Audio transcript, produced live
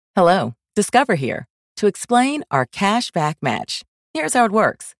Hello, Discover here to explain our cash back match. Here's how it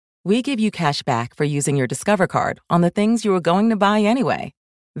works. We give you cash back for using your Discover card on the things you were going to buy anyway.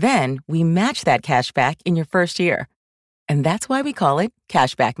 Then we match that cash back in your first year. And that's why we call it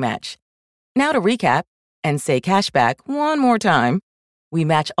Cashback Match. Now to recap and say cashback one more time. We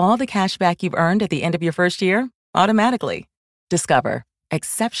match all the cash back you've earned at the end of your first year automatically. Discover.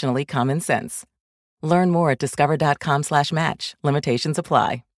 Exceptionally common sense. Learn more at discover.com/match. Limitations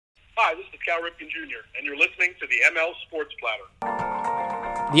apply. Hi, this is Cal Ripken Jr., and you're listening to the ML Sports Platter.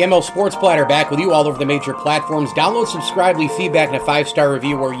 The ML Sports Platter back with you all over the major platforms. Download, subscribe, leave feedback, and a 5-star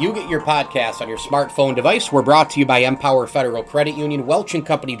review where you get your podcast on your smartphone device. We're brought to you by Empower Federal Credit Union, Welch &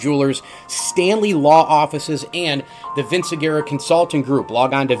 Company Jewelers, Stanley Law Offices, and the Vince Aguirre Consulting Group.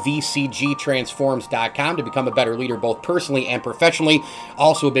 Log on to vcgtransforms.com to become a better leader both personally and professionally.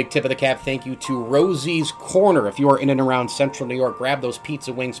 Also a big tip of the cap, thank you to Rosie's Corner. If you are in and around Central New York, grab those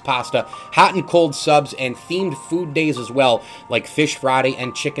pizza, wings, pasta, hot and cold subs, and themed food days as well, like Fish Friday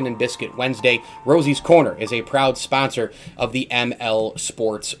and Chicken and Biscuit Wednesday. Rosie's Corner is a proud sponsor of the ML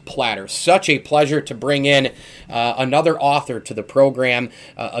Sports Platter. Such a pleasure to bring in another author to the program.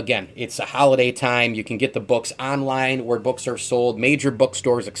 Again, it's a holiday time. You can get the books online where books are sold, major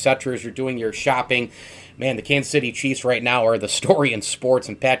bookstores, etc. as you're doing your shopping. Man, the Kansas City Chiefs right now are the story in sports,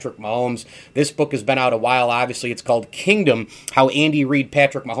 and Patrick Mahomes. This book has been out a while, obviously. It's called Kingdom, How Andy Reid,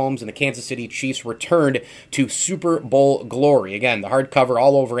 Patrick Mahomes, and the Kansas City Chiefs Returned to Super Bowl Glory. Again, the hardcover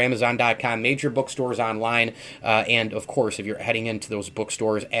all over Amazon.com, major bookstores online, and, of course, if you're heading into those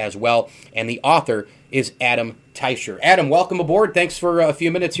bookstores as well. And the author is Adam Teicher. Adam, welcome aboard. Thanks for a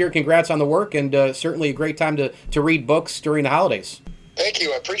few minutes here. Congrats on the work, and certainly a great time to read books during the holidays. Thank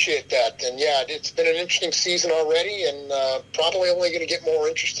you. I appreciate that. And yeah, it's been an interesting season already, and probably only going to get more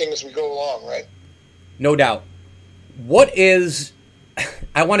interesting as we go along, right? No doubt.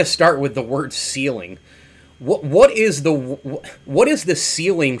 I want to start with the word ceiling. What is the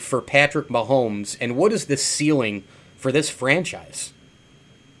ceiling for Patrick Mahomes, and what is the ceiling for this franchise?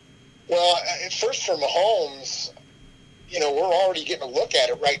 Well, first for Mahomes, we're already getting a look at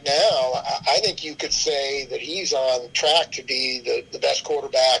it right now. I think you could say that he's on track to be the best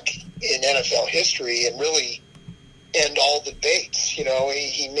quarterback in NFL history and really end all debates. He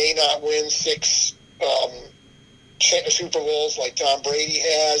may not win 6 Super Bowls like Tom Brady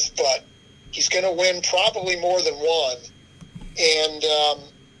has, but he's going to win probably more than one. And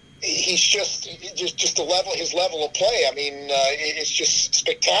he's just his level of play. I mean, it's just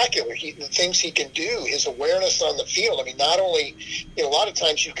spectacular. The things he can do, his awareness on the field. I mean, not only, a lot of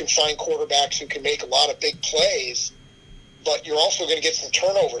times you can find quarterbacks who can make a lot of big plays, but you're also going to get some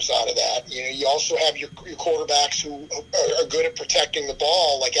turnovers out of that. You also have your quarterbacks who are good at protecting the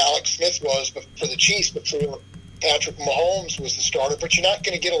ball, like Alex Smith was for the Chiefs before Patrick Mahomes was the starter, but you're not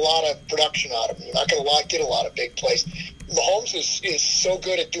going to get a lot of production out of him. You're not going to get a lot of big plays. Mahomes is so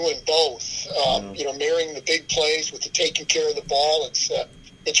good at doing both, marrying the big plays with the taking care of the ball.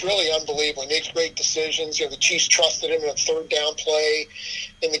 It's really unbelievable. He makes great decisions. The Chiefs trusted him in a third down play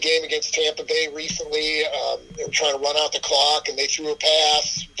in the game against Tampa Bay recently. They were trying to run out the clock, and they threw a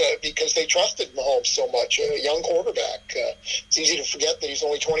pass because they trusted Mahomes so much, a young quarterback. It's easy to forget that he's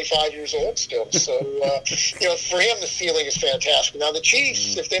only 25 years old still. So, for him, the ceiling is fantastic. Now, the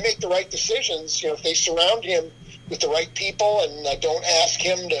Chiefs, if they make the right decisions, if they surround him with the right people and don't ask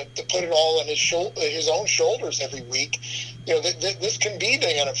him to put it all on his own shoulders every week, this can be the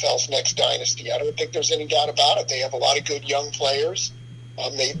NFL's next dynasty. I don't think there's any doubt about it. They have a lot of good young players.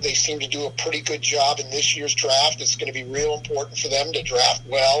 They seem to do a pretty good job in this year's draft. It's going to be real important for them to draft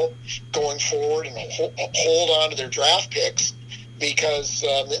well going forward and hold on to their draft picks because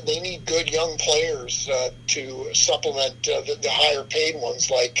they need good young players to supplement the higher paid ones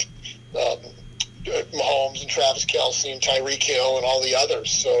like Mahomes and Travis Kelce and Tyreek Hill and all the others.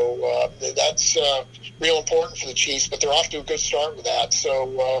 So that's real important for the Chiefs, but they're off to a good start with that.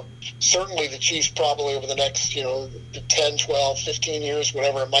 So certainly the Chiefs probably over the next 10, 12, 15 years,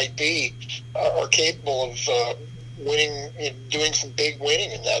 whatever it might be, are capable of winning, doing some big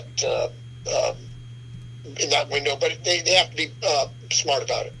winning in that window. But they have to be smart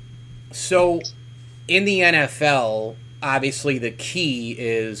about it. So in the NFL, obviously the key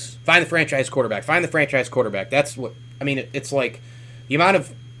is find the franchise quarterback. That's what, it's like the amount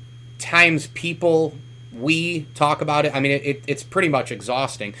of times we talk about it. It's pretty much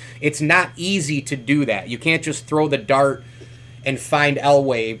exhausting. It's not easy to do that. You can't just throw the dart and find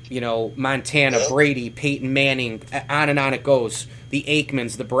Elway, Montana, Brady, Peyton Manning, on and on it goes. the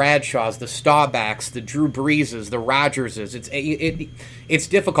Aikmans, the Bradshaws, the Staubachs, the Drew Breeses, the Rodgerses. It's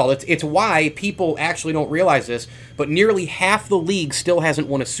difficult. It's why people actually don't realize this, but nearly half the league still hasn't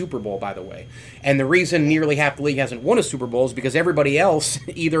won a Super Bowl, by the way. And the reason nearly half the league hasn't won a Super Bowl is because everybody else,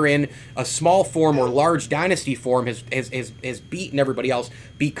 either in a small form or large dynasty form, has beaten everybody else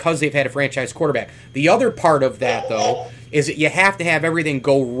because they've had a franchise quarterback. The other part of that, though, is that you have to have everything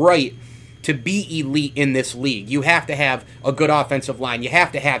go right to be elite in this league. You have to have a good offensive line. You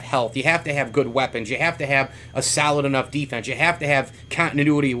have to have health. You have to have good weapons. You have to have a solid enough defense. You have to have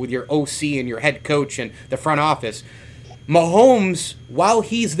continuity with your OC and your head coach and the front office. Mahomes, while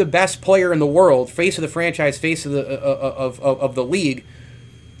he's the best player in the world, face of the franchise, face of the league,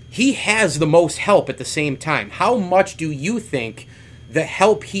 he has the most help at the same time. How much do you think the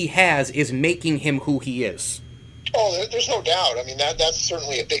help he has is making him who he is? Oh, there's no doubt. I mean, that's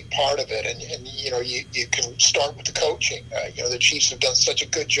certainly a big part of it. And you can start with the coaching. The Chiefs have done such a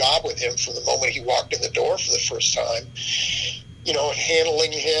good job with him from the moment he walked in the door for the first time.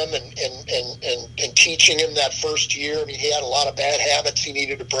 Handling him and teaching him that first year. I mean, he had a lot of bad habits he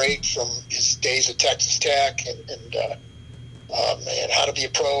needed to break from his days at Texas Tech and how to be a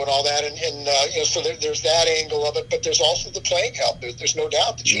pro and all that. So there's that angle of it, but there's also the playing help. There's no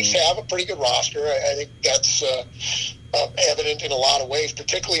doubt the Chiefs have a pretty good roster. I think that's evident in a lot of ways,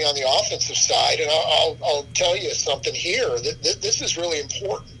 particularly on the offensive side. And I'll tell you something here. This is really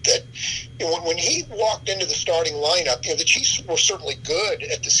important. That when he walked into the starting lineup, the Chiefs were certainly good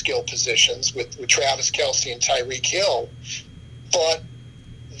at the skill positions with Travis Kelce and Tyreek Hill, but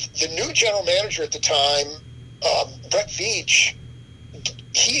the new general manager at the time, Brett Veach,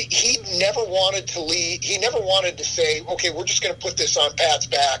 he never wanted to lead. He never wanted to say, okay, we're just going to put this on Pat's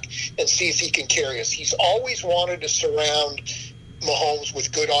back and see if he can carry us. He's always wanted to surround Mahomes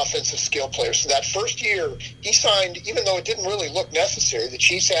with good offensive skill players. So that first year, he signed, even though it didn't really look necessary, the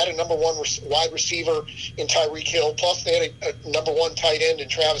Chiefs had a number one wide receiver in Tyreek Hill, plus they had a number one tight end in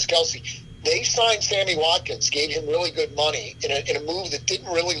Travis Kelce. They signed Sammy Watkins, gave him really good money in a move that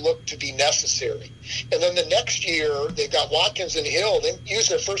didn't really look to be necessary. And then the next year, they've got Watkins and Hill. They used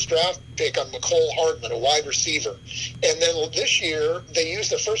their first draft pick on McCole Hardman, a wide receiver. And then this year, they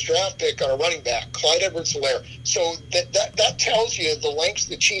used their first draft pick on a running back, Clyde Edwards-Helaire. So that tells you the lengths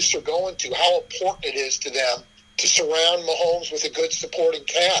the Chiefs are going to, how important it is to them to surround Mahomes with a good supporting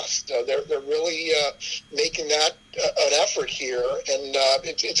cast. They're really making that an effort here, and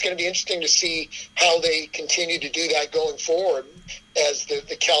it's going to be interesting to see how they continue to do that going forward as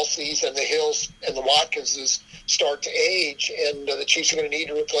the Kelce's and the Hills and the Watkinses start to age, and the Chiefs are going to need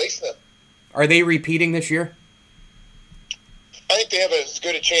to replace them. Are they repeating this year? I think they have as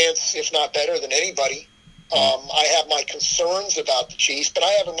good a chance, if not better, than anybody. I have my concerns about the Chiefs, but I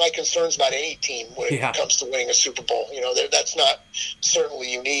have my concerns about any team when it comes to winning a Super Bowl. That's not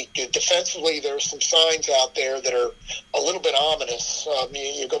certainly unique. Defensively, there are some signs out there that are a little bit ominous.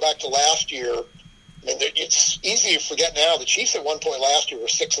 You go back to last year. I mean, it's easy to forget now. The Chiefs at one point last year were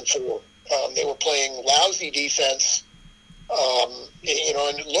 6-4. They were playing lousy defense, and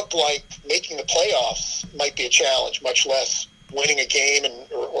it looked like making the playoffs might be a challenge, much less winning a game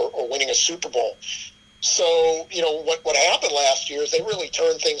or winning a Super Bowl. So, what happened last year is they really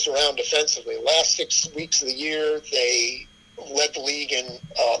turned things around defensively. The last 6 weeks of the year, they led the league in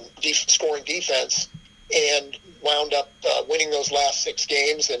scoring defense and wound up winning those last 6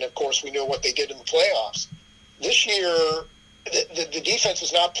 games. And, of course, we know what they did in the playoffs. This year, the defense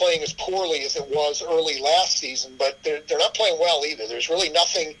is not playing as poorly as it was early last season, but they're not playing well either. There's really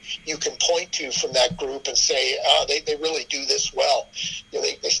nothing you can point to from that group and say, they really do this well.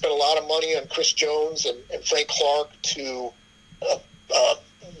 They spent a lot of money on Chris Jones and Frank Clark to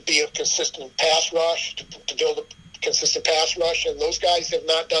be a consistent pass rush, to build a consistent pass rush, and those guys have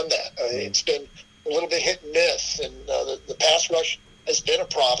not done that. It's been a little bit hit and miss, and the pass rush has been a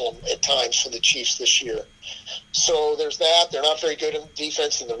problem at times for the Chiefs this year. So there's that. They're not very good in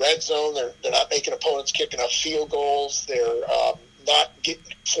defense in the red zone. They're not making opponents kick enough field goals. They're not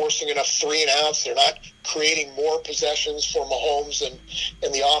forcing enough 3-and-outs. They're not creating more possessions for Mahomes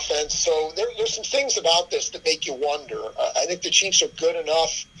and the offense. So there's some things about this that make you wonder. I think the Chiefs are good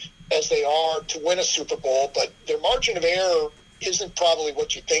enough as they are to win a Super Bowl, but their margin of error isn't probably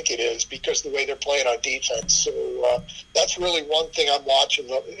what you think it is because of the way they're playing on defense. So that's really one thing I'm watching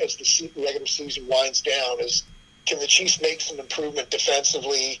as the regular season winds down is, can the Chiefs make some improvement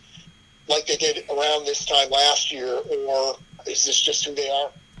defensively like they did around this time last year, or is this just who they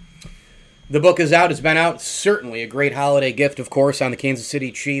are? The book is out. It's been out. Certainly a great holiday gift, of course, on the Kansas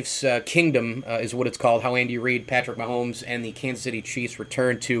City Chiefs. Kingdom is what it's called, how Andy Reid, Patrick Mahomes, and the Kansas City Chiefs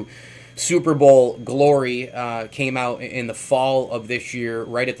return to Super Bowl glory came out in the fall of this year,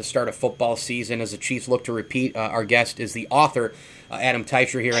 right at the start of football season, as the Chiefs look to repeat. Our guest is the author, Adam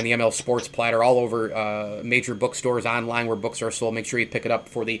Teicher, here on the ML Sports Platter, all over major bookstores, online where books are sold. Make sure you pick it up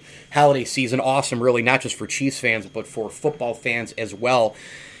for the holiday season. Awesome, really, not just for Chiefs fans, but for football fans as well.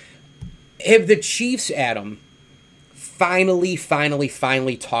 Have the Chiefs, Adam, finally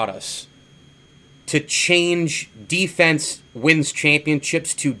taught us to change defense wins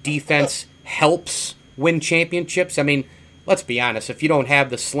championships to defense helps win championships? I mean, let's be honest. If you don't have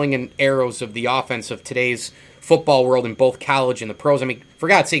the slinging arrows of the offense of today's football world in both college and the pros, I mean, for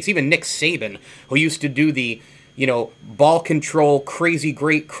God's sakes, even Nick Saban, who used to do the, ball control, crazy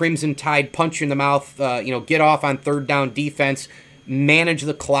great Crimson Tide punch in the mouth, get off on third down defense, manage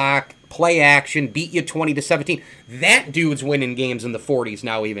the clock, play action, beat you 20-17. That dude's winning games in the 40s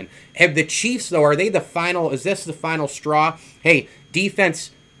now even. Have the Chiefs, though, is this the final straw? Hey,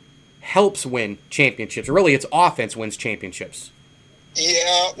 defense helps win championships. Really, it's offense wins championships.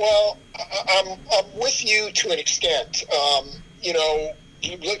 Yeah, well, I'm with you to an extent.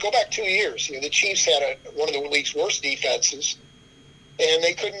 You go back 2 years. The Chiefs had one of the league's worst defenses, and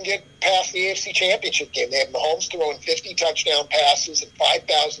they couldn't get past the AFC Championship game. They had Mahomes throwing 50 touchdown passes and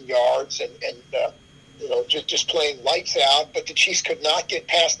 5,000 yards and just playing lights out. But the Chiefs could not get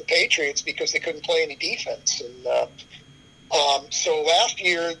past the Patriots because they couldn't play any defense. And so last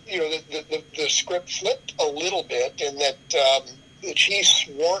year, the script flipped a little bit in that the Chiefs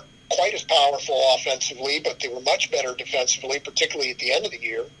weren't quite as powerful offensively, but they were much better defensively, particularly at the end of the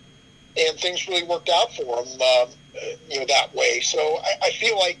year. And things really worked out for them, that way. So I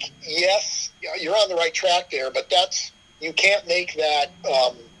feel like, yes, you're on the right track there, but you can't make that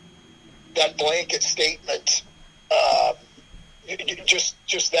that blanket statement that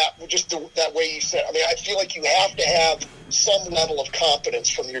way you said. I mean, I feel like you have to have some level of confidence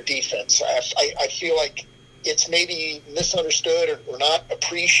from your defense. I feel like it's maybe misunderstood or not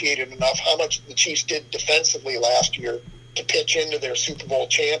appreciated enough how much the Chiefs did defensively last year to pitch into their Super Bowl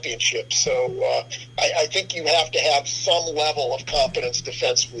championship. So I think you have to have some level of confidence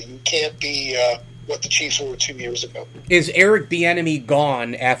defensively. You can't be what the Chiefs were 2 years ago. Is Eric Bieniemy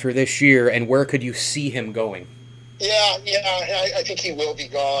gone after this year, and where could you see him going? Yeah, I think he will be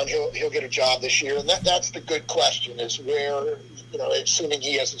gone. He'll get a job this year, and that's the good question: is where, assuming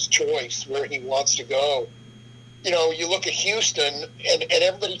he has his choice, where he wants to go. You look at Houston, and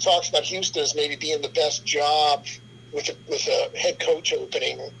everybody talks about Houston as maybe being the best job with a head coach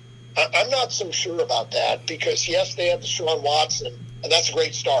opening. I'm not so sure about that because, yes, they have Deshaun Watson, and that's a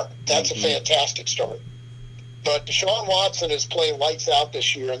great start. That's a fantastic start. But Deshaun Watson is playing lights out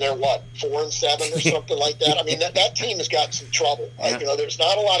this year, and they're, 4-7 or something like that? I mean, that team has got some trouble. Yeah. There's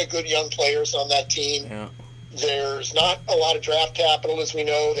not a lot of good young players on that team. Yeah. There's not a lot of draft capital, as we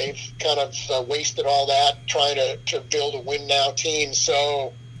know. They've kind of wasted all that trying to build a win-now team.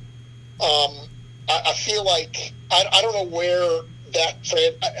 So I feel like I don't know where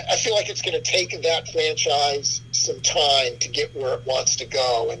I feel like it's going to take that franchise some time to get where it wants to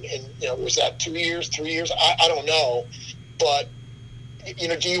go. And was that 2 years, 3 years? I don't know. But,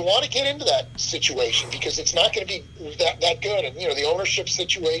 do you want to get into that situation? Because it's not going to be that good. And, the ownership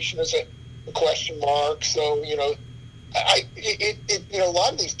situation is a question mark. So, a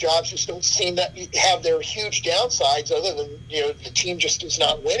lot of these jobs just don't seem to have their huge downsides other than, the team just is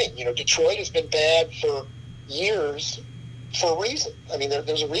not winning. Detroit has been bad for years for a reason. I mean,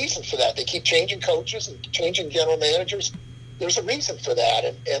 there's a reason for that. They keep changing coaches and changing general managers. There's a reason for that.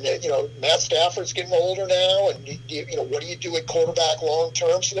 And Matt Stafford's getting older now. And, what do you do at quarterback long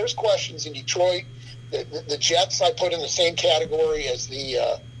term? So there's questions in Detroit. The Jets I put in the same category as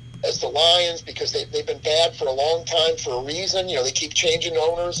the Lions because they've been bad for a long time for a reason. They keep changing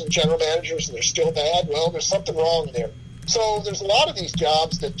owners and general managers and they're still bad. Well, there's something wrong there. So there's a lot of these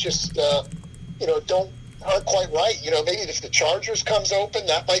jobs that just, aren't quite right. Maybe if the Chargers comes open,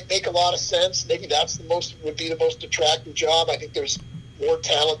 that might make a lot of sense. Maybe would be the most attractive job. I think there's more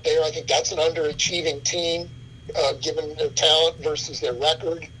talent there. I think that's an underachieving team, given their talent versus their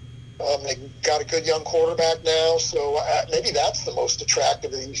record. They got a good young quarterback now, so maybe that's the most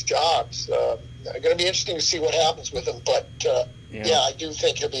attractive of these jobs. Going to be interesting to see what happens with him, but I do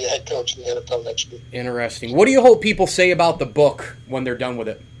think he'll be a head coach in the NFL next year. Interesting. What do you hope people say about the book when they're done with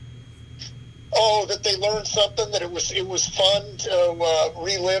it? Oh, that they learned something, that it was fun to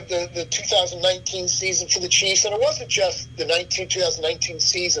relive the 2019 season for the Chiefs. And it wasn't just the 2019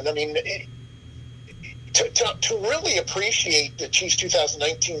 season. I mean, to really appreciate the Chiefs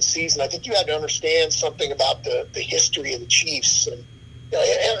 2019 season, I think you had to understand something about the history of the Chiefs. And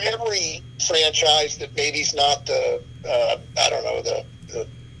every franchise that maybe is not the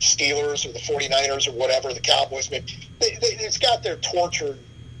Steelers or the 49ers or whatever, the Cowboys. It's got their tortured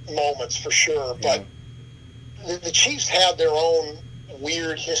moments for sure, but the Chiefs have their own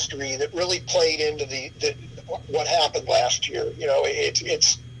weird history that really played into what happened last year.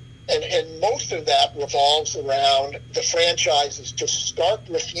 And most of that revolves around the franchise's just stark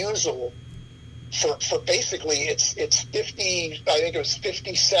refusal for basically it's 50, I think it was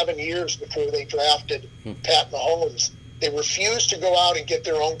 57 years before they drafted Pat Mahomes. They refused to go out and get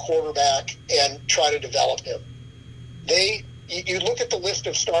their own quarterback and try to develop him. You look at the list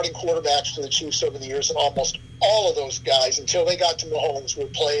of starting quarterbacks for the Chiefs over the years, and almost all of those guys, until they got to Mahomes, were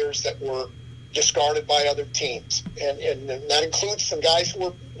players that were discarded by other teams. And that includes some guys who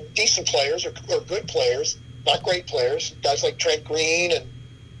were decent players or good players, not great players, guys like Trent Green and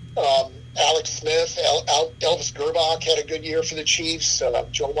Alex Smith. Elvis Gerbach had a good year for the Chiefs.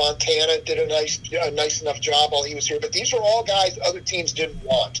 Joe Montana did a nice enough job while he was here. But these are all guys other teams didn't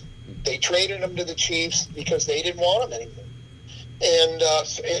want. They traded them to the Chiefs because they didn't want them anymore. And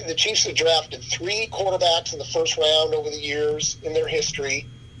the Chiefs have drafted 3 quarterbacks in the first round over the years in their history,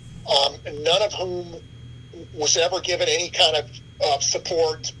 none of whom was ever given any kind of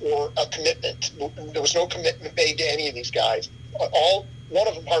support or a commitment. There was no commitment made to any of these guys. One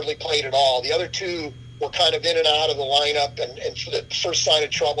of them hardly played at all. The other 2 were kind of in and out of the lineup, and for the first sign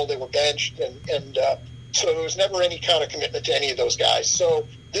of trouble, they were benched, and so there was never any kind of commitment to any of those guys. So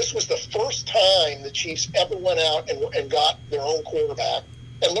this was the first time the Chiefs ever went out and got their own quarterback.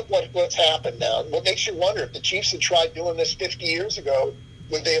 And look what's happened now. What makes you wonder, if the Chiefs had tried doing this 50 years ago,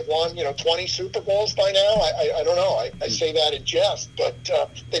 would they have won 20 Super Bowls by now? I don't know. I say that in jest, but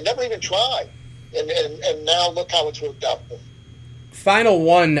they never even tried. And now look how it's worked out for them. Final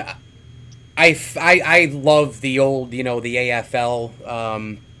one. I love the old, the AFL.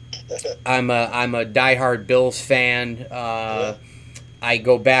 I'm a diehard Bills fan. I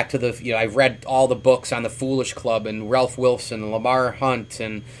go back to I've read all the books on the Foolish Club and Ralph Wilson and Lamar Hunt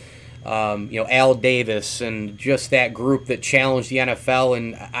and Al Davis and just that group that challenged the NFL.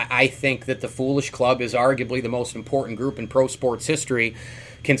 And I think that the Foolish Club is arguably the most important group in pro sports history,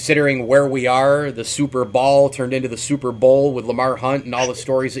 considering where we are. The Super Bowl turned into the Super Bowl with Lamar Hunt and all the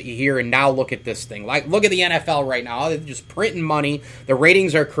stories that you hear. And now look at this thing. Like, look at the NFL right now. They're just printing money. The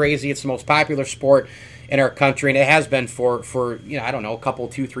ratings are crazy. It's the most popular sport in our country, and it has been for I don't know, a couple,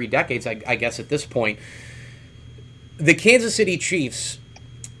 2-3 decades, I guess, at this point. The Kansas City Chiefs,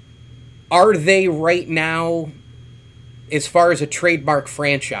 are they right now, as far as a trademark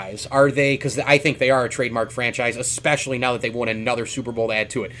franchise, are they, because I think they are a trademark franchise, especially now that they won another Super Bowl to add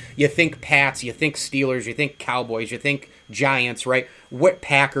to it. You think Pats, you think Steelers, you think Cowboys, you think Giants, right? What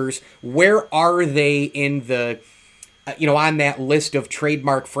Packers, where are they in the, on that list of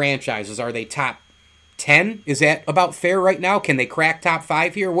trademark franchises? Are they top 10? Is that about fair right now? Can they crack top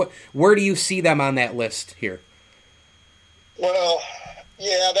 5 here? Where do you see them on that list here? Well,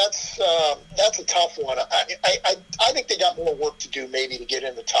 yeah, that's a tough one. I think they got more work to do maybe to get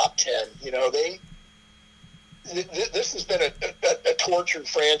in the top 10. This has been a tortured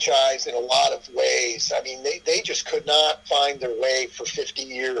franchise in a lot of ways. I mean, they just could not find their way for 50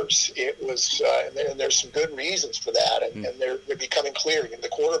 years. It was, and there's some good reasons for that, and they're becoming clear. And the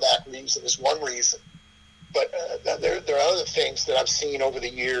quarterback reason is one reason. But there are other things that I've seen over the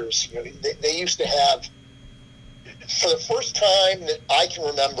years. They used to have, for the first time that I can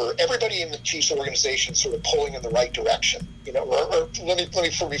remember, everybody in the Chiefs organization sort of pulling in the right direction. Or let me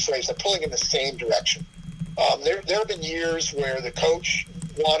rephrase that, pulling in the same direction. There have been years where the coach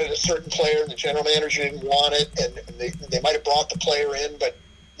wanted a certain player and the general manager didn't want it, and they might have brought the player in, but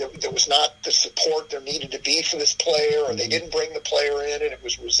there was not the support there needed to be for this player, or they didn't bring the player in, and it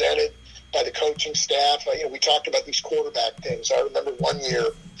was resented by the coaching staff. We talked about these quarterback things. I remember one year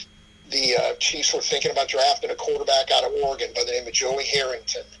the Chiefs were thinking about drafting a quarterback out of Oregon by the name of Joey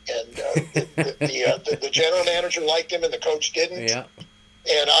Harrington, and the general manager liked him and the coach didn't. Yeah.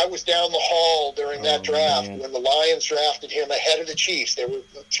 And I was down the hall during that draft when the Lions drafted him ahead of the Chiefs. They were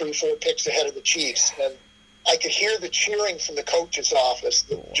 3-4 picks ahead of the Chiefs, and I could hear the cheering from the coach's office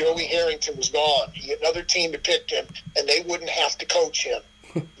that Joey Harrington was gone. Another team had picked him, and they wouldn't have to coach him.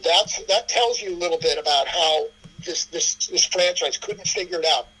 That tells you a little bit about how this franchise couldn't figure it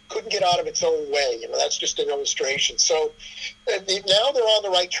out, couldn't get out of its own way. That's just an illustration. So now they're on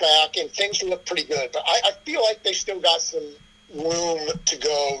the right track, and things look pretty good. But I feel like they still got some room to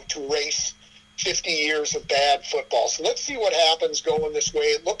go to race 50 years of bad football. So let's see what happens going this way.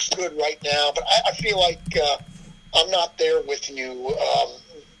 It looks good right now, but I feel like I'm not there with you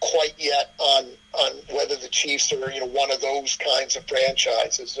quite yet on whether the Chiefs are one of those kinds of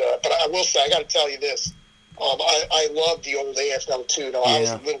franchises. But I will say, I got to tell you this. I loved the old AFL too. Now, I was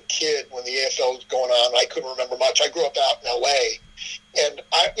a little kid when the AFL was going on. I couldn't remember much. I grew up out in L.A., and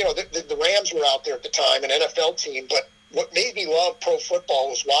the Rams were out there at the time, an NFL team. But what made me love pro football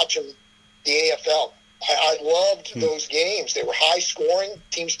was watching the AFL. I loved those games. They were high scoring.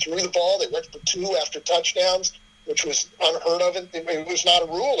 Teams threw the ball. They went for two after touchdowns, which was unheard of. It was not a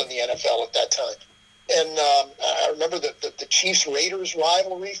rule in the NFL at that time. And I remember the Chiefs-Raiders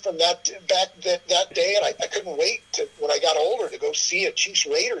rivalry from that day, and I couldn't wait when I got older to go see a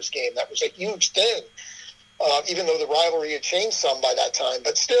Chiefs-Raiders game. That was a huge thing, even though the rivalry had changed some by that time.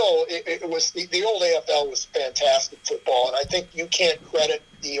 But still, it was the old AFL was fantastic football, and I think you can't credit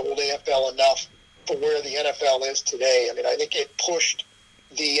the old AFL enough for where the NFL is today. I mean, I think it pushed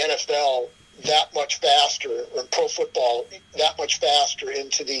the NFL that much faster, or pro football that much faster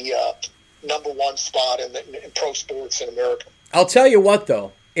into the number one spot in pro sports in America. I'll tell you what,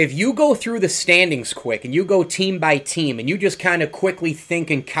 though. If you go through the standings quick and you go team by team and you just kind of quickly think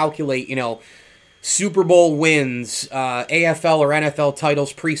and calculate, Super Bowl wins, AFL or NFL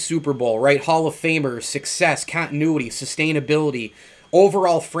titles pre-Super Bowl, right? Hall of Famers, success, continuity, sustainability,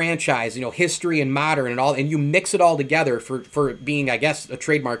 overall franchise, history and modern and all, and you mix it all together for being, I guess, a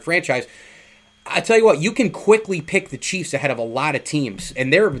trademark franchise. I tell you what, you can quickly pick the Chiefs ahead of a lot of teams,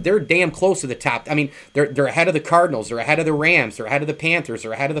 and they're damn close to the top. I mean, they're ahead of the Cardinals, they're ahead of the Rams, they're ahead of the Panthers,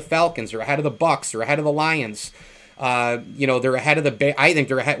 they're ahead of the Falcons, they're ahead of the Bucks, they're ahead of the Lions. They're ahead of the I think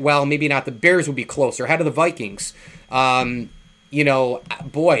they're ahead. Well, maybe not. The Bears would be close. They're ahead of the Vikings. They're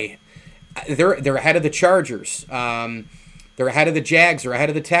ahead of the Chargers. They're ahead of the Jags. They're ahead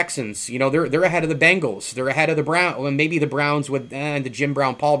of the Texans. They're ahead of the Bengals. They're ahead of the Browns. Well, maybe the Browns with the Jim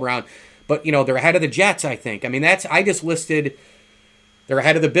Brown, Paul Brown. But, they're ahead of the Jets, I think. I mean, I just listed, they're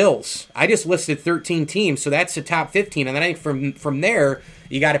ahead of the Bills. I just listed 13 teams, so that's the top 15. And then I think from there,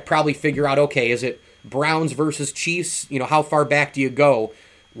 you got to probably figure out, okay, is it Browns versus Chiefs? How far back do you go?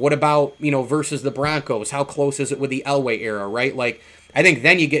 What about, versus the Broncos? How close is it with the Elway era, right? Like, I think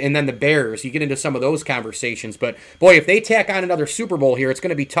then and then the Bears, you get into some of those conversations. But, boy, if they tack on another Super Bowl here, it's going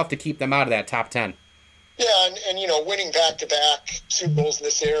to be tough to keep them out of that top 10. Yeah, and winning back-to-back Super Bowls in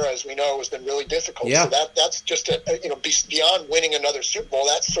this era, as we know, has been really difficult. Yeah. So that's just beyond winning another Super Bowl.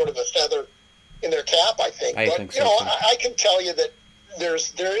 That's sort of a feather in their cap, I think. I can tell you that there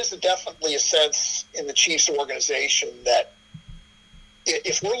is definitely a sense in the Chiefs organization that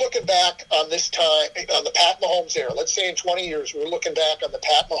if we're looking back on this time, on the Pat Mahomes era, let's say in 20 years, we're looking back on the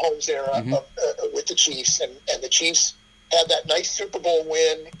Pat Mahomes era with the Chiefs, and the Chiefs had that nice Super Bowl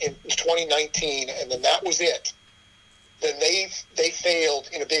win in 2019, and then that was it. Then they failed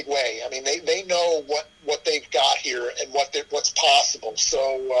in a big way. I mean, they know what they've got here and what's possible.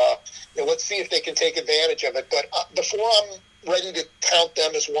 So let's see if they can take advantage of it. But before I'm ready to count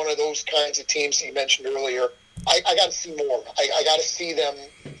them as one of those kinds of teams that you mentioned earlier, I got to see more. I got to see them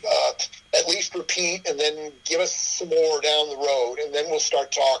at least repeat, and then give us some more down the road, and then we'll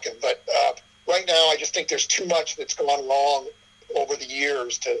start talking. But right now, I just think there's too much that's gone wrong over the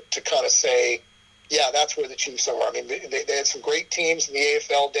years to kind of say, yeah, that's where the Chiefs are. I mean, they had some great teams in the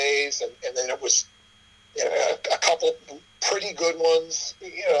AFL days, and then it was a couple pretty good ones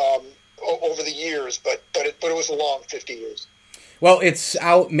over the years, but it was a long 50 years. Well, it's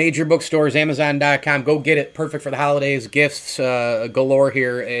out, major bookstores, Amazon.com. Go get it. Perfect for the holidays. Gifts galore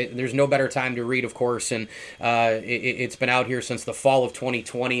here. There's no better time to read, of course, and it's been out here since the fall of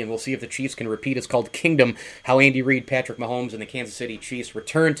 2020, and we'll see if the Chiefs can repeat. It's called Kingdom, How Andy Reid, Patrick Mahomes, and the Kansas City Chiefs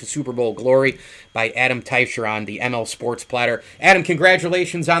Return to Super Bowl Glory by Adam Teicher on the ML Sports Platter. Adam,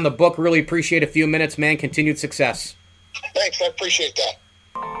 congratulations on the book. Really appreciate a few minutes, man. Continued success. Thanks. I appreciate that.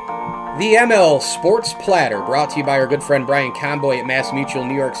 The ML Sports Platter, brought to you by our good friend Brian Comboy at Mass Mutual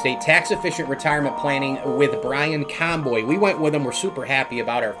New York State. Tax-efficient retirement planning with Brian Comboy. We went with him. We're super happy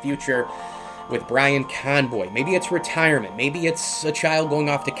about our future with Brian Comboy. Maybe it's retirement. Maybe it's a child going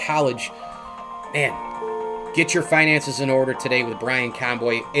off to college. Man, get your finances in order today with Brian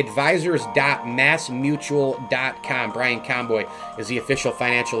Comboy. Advisors.massmutual.com. Brian Comboy is the official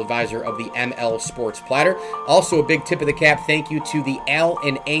financial advisor of the ML Sports Platter. Also, a big tip of the cap, thank you to the Al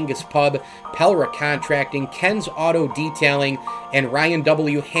and Angus Pub, Pelra Contracting, Ken's Auto Detailing, and Ryan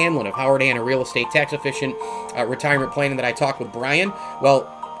W. Hanlon of Howard Hanna Real Estate. Tax-efficient retirement planning that I talked with Brian.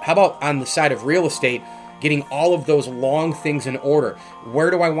 Well, how about on the side of real estate, getting all of those long things in order?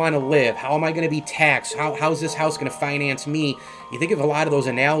 Where do I want to live? How am I going to be taxed? How's this house going to finance me? You think of a lot of those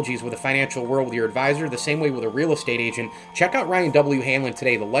analogies with the financial world with your advisor, the same way with a real estate agent. Check out Ryan W. Hanlon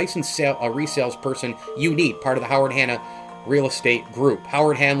today, the licensed resales person you need, part of the Howard Hanna Real Estate Group.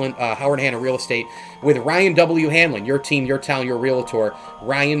 Howard Hanna Real Estate with Ryan W. Hanlon. Your team, your town, your realtor.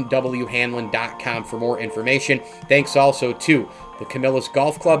 RyanWHanlon.com for more information. Thanks also to the Camillus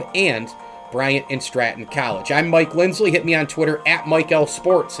Golf Club and Bryant and Stratton College. I'm Mike Lindsley. Hit me on Twitter at Mike L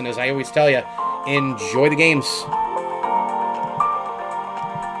Sports. And as I always tell you, enjoy the games.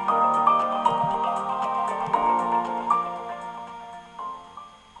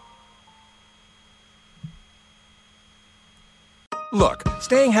 Look,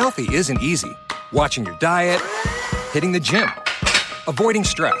 staying healthy isn't easy. Watching your diet, hitting the gym, avoiding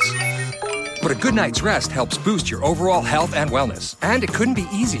stress. But a good night's rest helps boost your overall health and wellness. And it couldn't be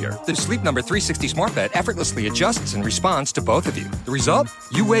easier. The Sleep Number 360 Smart Bed effortlessly adjusts in response to both of you. The result?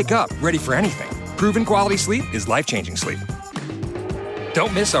 You wake up ready for anything. Proven quality sleep is life-changing sleep.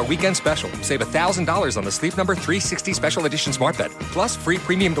 Don't miss our weekend special. Save $1,000 on the Sleep Number 360 Special Edition Smart Bed. Plus free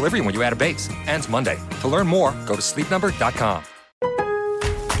premium delivery when you add a base. Ends Monday. To learn more, go to sleepnumber.com.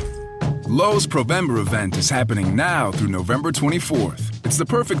 Lowe's Provember event is happening now through November 24th. It's the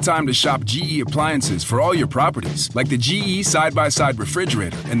perfect time to shop GE appliances for all your properties, like the GE side-by-side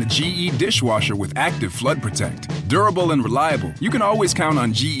refrigerator and the GE dishwasher with active flood protect. Durable and reliable, you can always count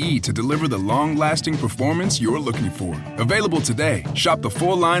on GE to deliver the long-lasting performance you're looking for. Available today. Shop the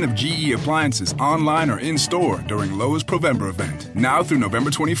full line of GE appliances online or in-store during Lowe's Provember event, now through November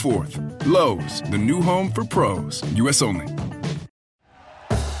 24th. Lowe's, the new home for pros. U.S. only.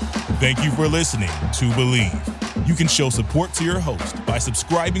 Thank you for listening to Believe. You can show support to your host by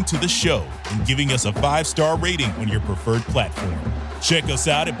subscribing to the show and giving us a 5-star rating on your preferred platform. Check us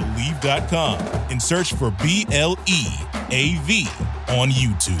out at Believe.com and search for BLEAV on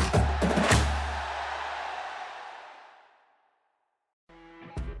YouTube.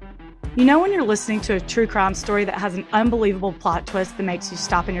 You know when you're listening to a true crime story that has an unbelievable plot twist that makes you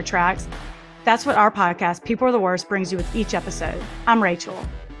stop in your tracks? That's what our podcast, People Are the Worst, brings you with each episode. I'm Rachel.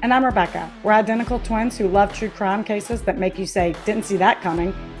 And I'm Rebecca. We're identical twins who love true crime cases that make you say, didn't see that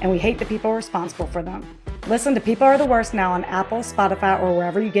coming, and we hate the people responsible for them. Listen to People Are the Worst now on Apple, Spotify, or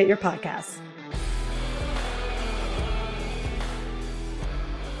wherever you get your podcasts.